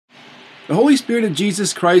The Holy Spirit of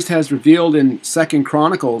Jesus Christ has revealed in 2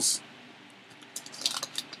 Chronicles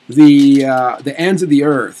the ends of the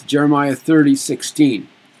earth. Jeremiah 30:16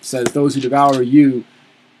 says, "Those who devour you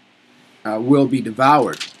will be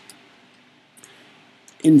devoured."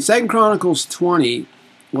 In 2 Chronicles 20,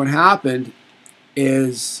 what happened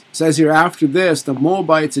is, says here, after this, the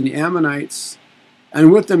Moabites and the Ammonites,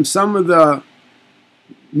 and with them some of the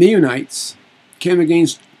Meunites, came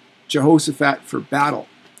against Jehoshaphat for battle.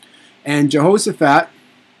 And Jehoshaphat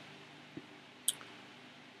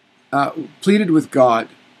pleaded with God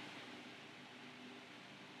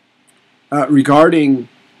regarding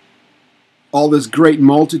all this great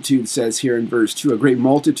multitude, says here in verse 2, a great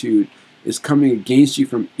multitude is coming against you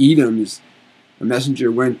from Edom. A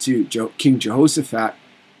messenger went to King Jehoshaphat.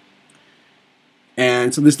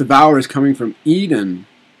 And so this devourer is coming from Edom,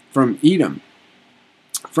 from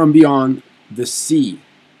beyond the sea.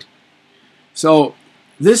 So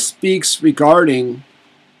this speaks regarding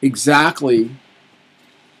exactly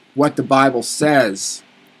what the Bible says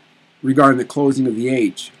regarding the closing of the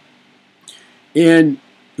age. In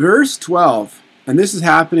verse 12, and this is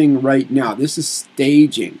happening right now, this is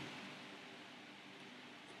staging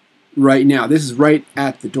right now. This is right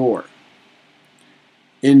at the door.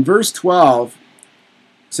 In verse 12,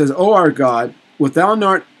 it says, "O our God, wilt thou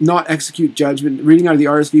not execute judgment," reading out of the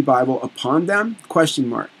RSV Bible, "upon them?" Question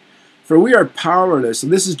mark. "For we are powerless." So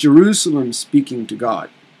this is Jerusalem speaking to God.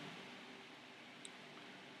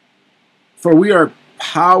 "For we are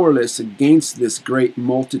powerless against this great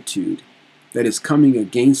multitude that is coming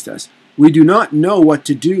against us. We do not know what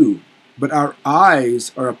to do, but our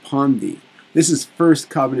eyes are upon thee." This is first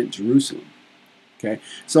covenant Jerusalem. Okay,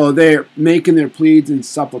 so they're making their pleas and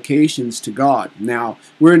supplications to God. Now,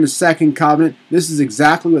 we're in the second covenant. This is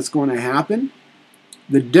exactly what's going to happen.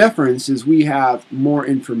 The difference is we have more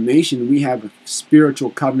information. We have a spiritual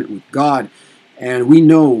covenant with God, and we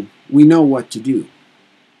know what to do.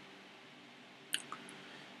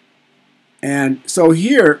 And so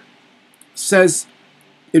here says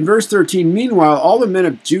in verse 13, "Meanwhile, all the men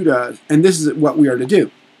of Judah," and this is what we are to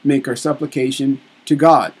do, make our supplication to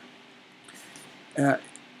God.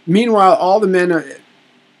 "Meanwhile, all the men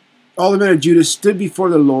of Judah stood before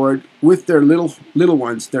the Lord with their little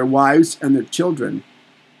ones, their wives and their children.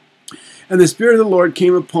 And the Spirit of the Lord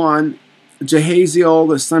came upon Jehaziel,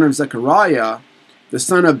 the son of Zechariah, the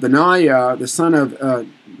son of Benaiah, the son of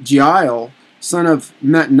Jeiel, son of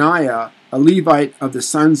Mattaniah, a Levite of the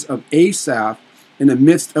sons of Asaph, in the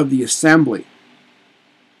midst of the assembly."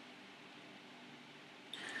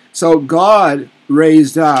 So God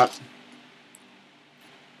raised up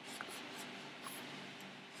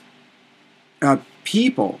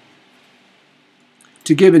people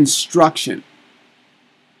to give instruction.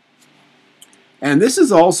 And this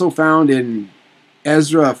is also found in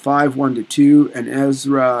Ezra 5:1-2 and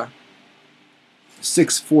Ezra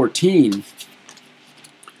 6:14,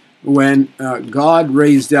 when God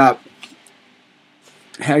raised up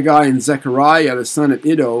Haggai and Zechariah, the son of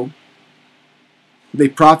Iddo. They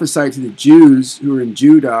prophesied to the Jews who were in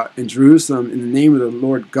Judah and Jerusalem in the name of the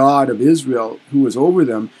Lord God of Israel, who was over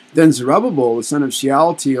them. Then Zerubbabel, the son of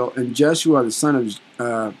Shealtiel, and Jeshua, the son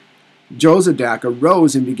of Jozadak,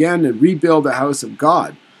 arose and began to rebuild the house of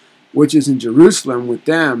God, which is in Jerusalem, with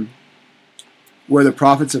them, where the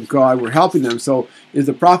prophets of God were helping them. So is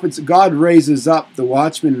the prophets, God raises up the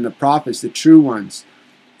watchmen and the prophets, the true ones,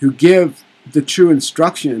 who give the true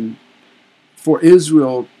instruction for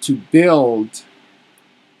Israel to build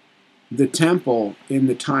the temple in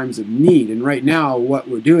the times of need. And right now what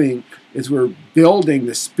we're doing is we're building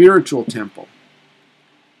the spiritual temple.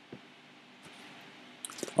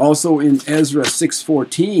 Also in Ezra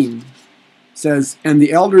 6:14 says, "And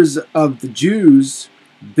the elders of the Jews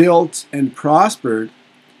built and prospered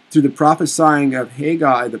through the prophesying of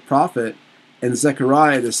Haggai the prophet and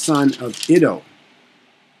Zechariah the son of Iddo."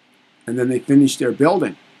 And then they finished their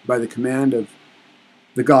building by the command of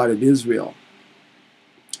the God of Israel,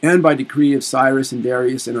 and by decree of Cyrus and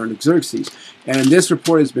Darius and Artaxerxes. And this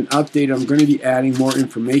report has been updated. I'm going to be adding more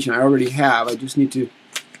information. I already have. I just need to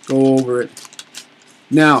go over it.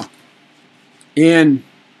 Now, in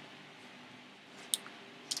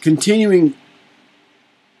continuing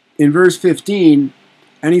in verse 15,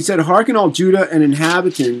 "And he said, Hearken all Judah and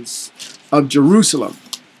inhabitants of Jerusalem,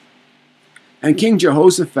 and King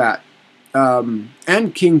Jehoshaphat,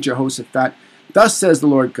 thus says the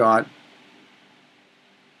Lord God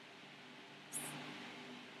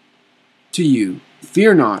to you,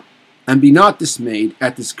 fear not, and be not dismayed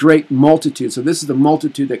at this great multitude." So this is the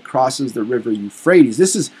multitude that crosses the river Euphrates.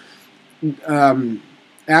 This is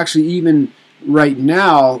actually even right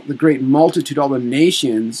now, the great multitude, all the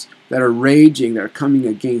nations that are raging, that are coming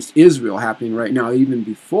against Israel, happening right now, even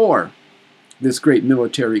before this great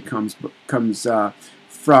military comes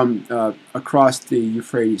from across the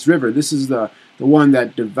Euphrates River. This is the one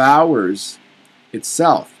that devours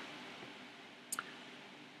itself.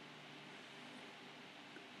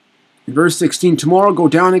 In verse 16, tomorrow go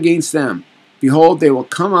down against them. Behold, they will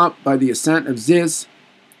come up by the ascent of Ziz.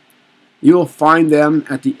 You will find them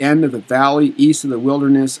at the end of the valley, east of the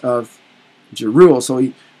wilderness of Jeruel.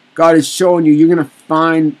 So God is showing you, you're going to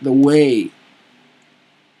find the way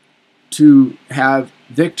to have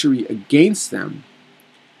victory against them.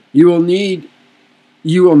 You will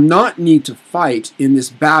not need to fight in this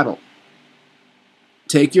battle.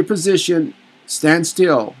 Take your position, stand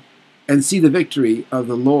still, and see the victory of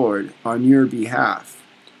the Lord on your behalf,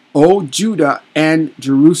 O Judah and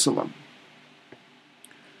Jerusalem.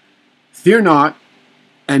 Fear not,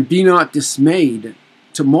 and be not dismayed.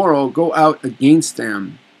 Tomorrow go out against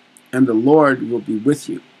them, and the Lord will be with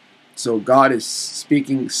you. So God is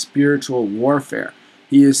speaking spiritual warfare.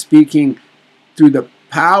 He is speaking through the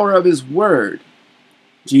power of His word.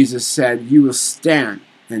 Jesus said, you will stand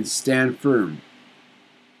and stand firm.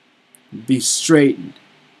 Be straightened,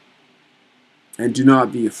 and do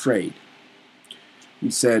not be afraid.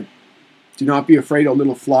 He said, do not be afraid, O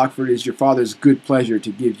little flock, for it is your Father's good pleasure to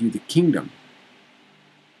give you the kingdom.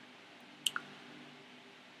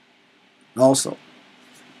 Also,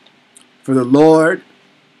 for the Lord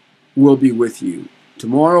will be with you.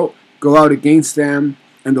 Tomorrow go out against them,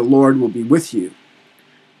 and the Lord will be with you.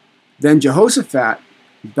 Then Jehoshaphat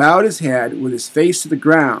bowed his head with his face to the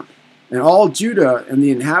ground, and all Judah and the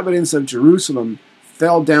inhabitants of Jerusalem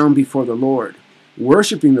fell down before the Lord,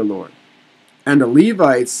 worshiping the Lord. And the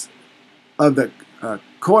Levites of the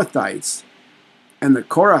Kohathites and the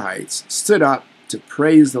Korahites stood up to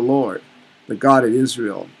praise the Lord, the God of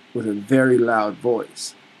Israel, with a very loud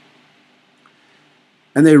voice.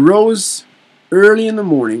 And they rose early in the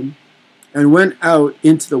morning and went out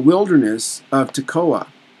into the wilderness of Tekoa.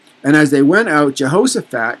 And as they went out,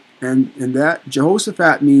 Jehoshaphat, and that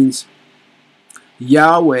Jehoshaphat means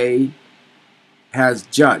Yahweh has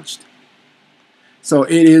judged. So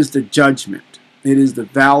it is the judgment. It is the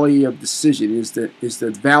valley of decision. It is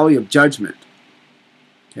the valley of judgment.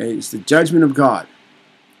 Okay, it's the judgment of God.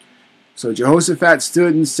 So Jehoshaphat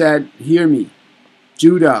stood and said, hear me,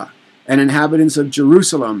 Judah and inhabitants of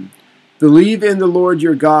Jerusalem. Believe in the Lord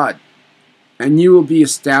your God, and you will be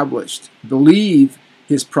established. Believe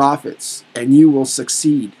His prophets, and you will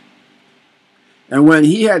succeed. And when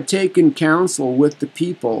he had taken counsel with the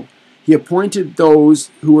people, he appointed those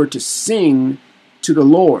who were to sing to the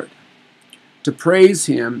Lord, to praise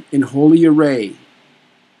Him in holy array.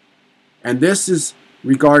 And this is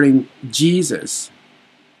regarding Jesus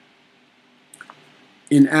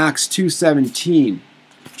in Acts 2:17,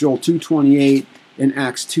 Joel 2:28, and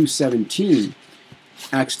Acts 2:17.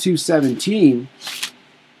 Acts 2:17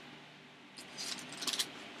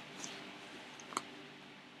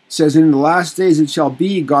 says, in the last days it shall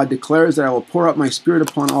be, God declares, that I will pour out my Spirit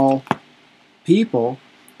upon all people,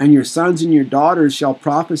 and your sons and your daughters shall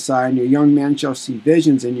prophesy, and your young men shall see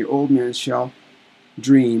visions, and your old men shall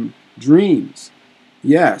dream dreams.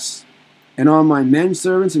 Yes, and on my men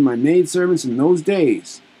servants and my maid servants in those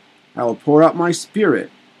days I will pour out my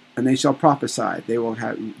Spirit, and they shall prophesy. They will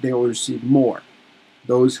receive more.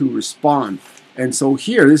 Those who respond. And so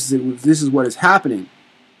here, this is what is happening.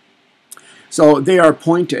 So they are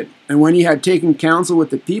appointed. And when he had taken counsel with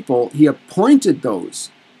the people, he appointed those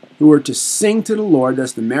who were to sing to the Lord.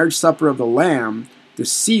 That's the marriage supper of the Lamb, the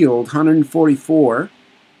sealed 144,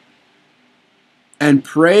 and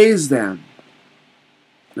praise them.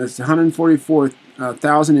 That's the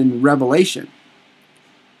 144,000 in Revelation.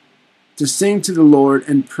 To sing to the Lord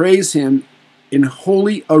and praise Him in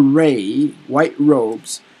holy array, white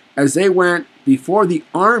robes, as they went before the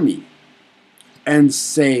army, and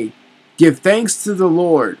say, give thanks to the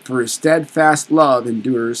Lord, for His steadfast love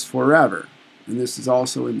endures forever. And this is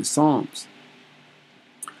also in the Psalms.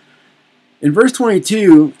 In verse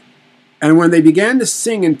 22, and when they began to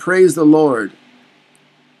sing and praise the Lord,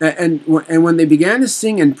 and when they began to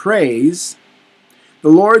sing and praise, the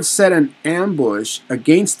Lord set an ambush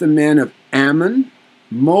against the men of Ammon,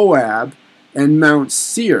 Moab, and Mount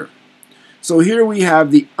Seir. So here we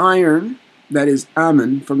have the iron, that is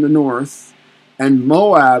Ammon from the north, and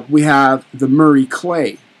Moab we have the Murray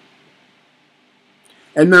clay.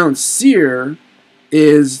 And Mount Seir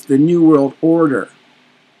is the New World Order,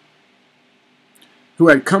 who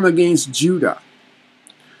had come against Judah,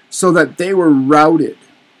 so that they were routed.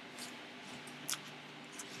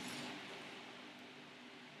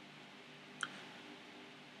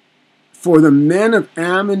 For the men of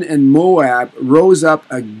Ammon and Moab rose up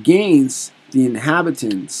against the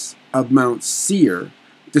inhabitants of Mount Seir,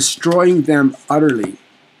 destroying them utterly.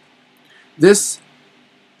 This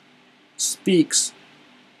speaks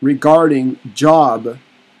regarding Job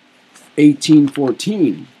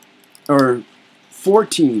 18:14 or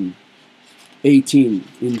 14:18.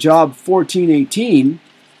 In Job 14:18,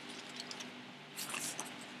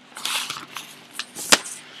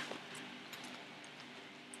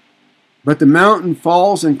 but the mountain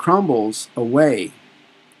falls and crumbles away,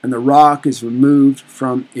 and the rock is removed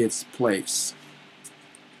from its place.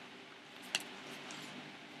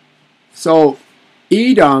 So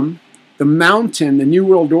Edom, the mountain, the New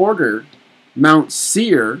World Order, Mount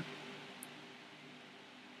Seir,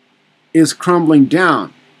 is crumbling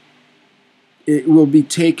down. It will be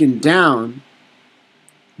taken down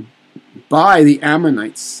by the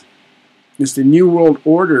Ammonites. It's the New World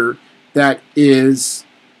Order that is,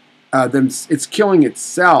 it's killing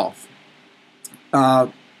itself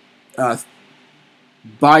by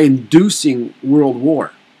inducing world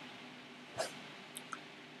war.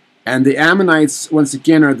 And the Ammonites, once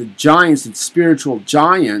again, are the giants, the spiritual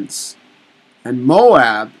giants. And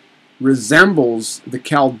Moab resembles the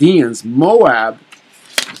Chaldeans. Moab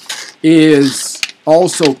is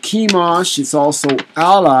also Chemosh, it's also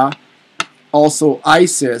Allah, also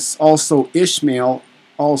Isis, also Ishmael,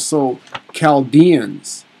 also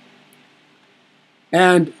Chaldeans.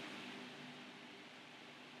 And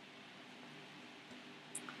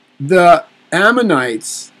the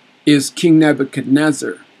Ammonites is King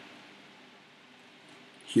Nebuchadnezzar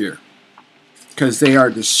here, because they are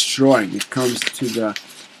destroying. It comes to the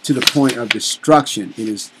point of destruction. It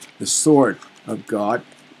is the sword of God.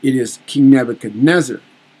 It is King Nebuchadnezzar.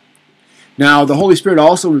 Now, the Holy Spirit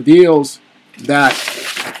also reveals that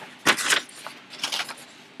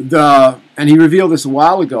and he revealed this a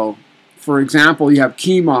while ago. For example, you have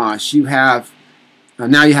Chemosh, you have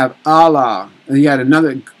now you have Allah, and you had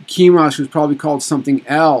another. Chemosh was probably called something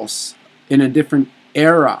else in a different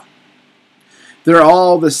era. They're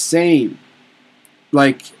all the same,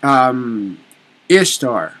 like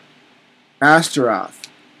Ishtar, Ashtaroth,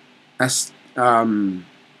 and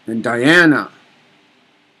Diana.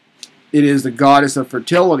 It is the goddess of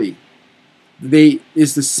fertility.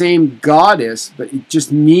 It's the same goddess, but it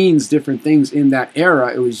just means different things in that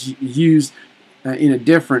era. It was used in a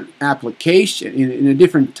different application, in a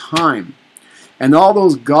different time. And all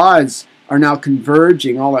those gods are now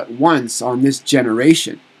converging all at once on this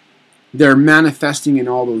generation. They're manifesting in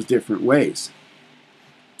all those different ways.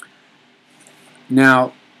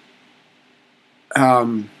 Now,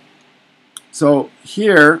 so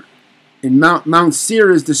here in Mount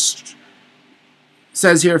Seir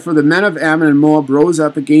says here, for the men of Ammon and Moab rose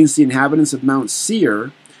up against the inhabitants of Mount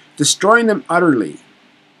Seir, destroying them utterly.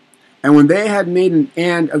 And when they had made an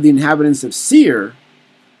end of the inhabitants of Seir,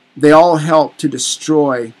 they all helped to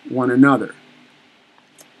destroy one another.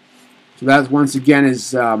 So that once again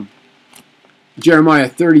is Jeremiah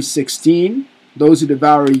 30:16. Those who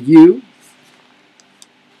devour you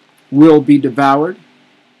will be devoured.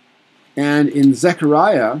 And in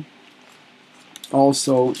Zechariah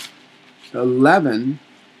also 11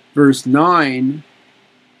 verse 9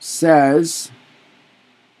 says,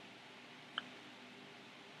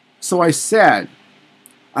 so I said,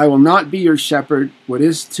 I will not be your shepherd. What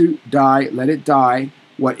is to die, let it die.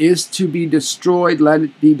 What is to be destroyed, let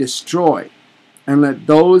it be destroyed. And let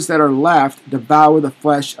those that are left devour the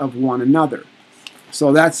flesh of one another.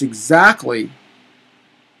 So that's exactly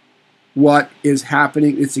what is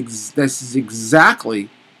happening. This is exactly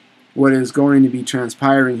what is going to be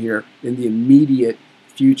transpiring here in the immediate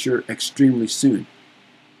future, extremely soon.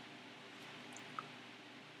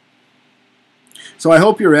 So I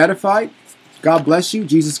hope you're edified. God bless you.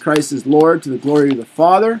 Jesus Christ is Lord, to the glory of the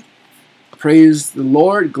Father. Praise the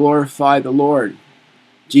Lord. Glorify the Lord.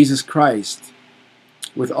 Jesus Christ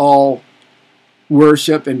with all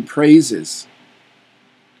worship and praises.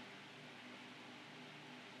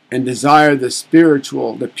 And desire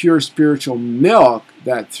the pure spiritual milk,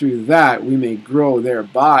 that through that we may grow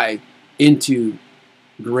thereby into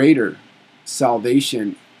greater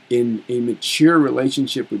salvation in a mature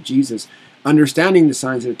relationship with Jesus, understanding the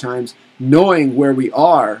signs of the times, knowing where we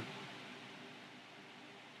are,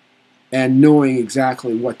 and knowing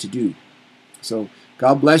exactly what to do. So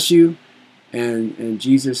God bless you, and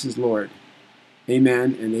Jesus is Lord.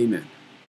 Amen and amen.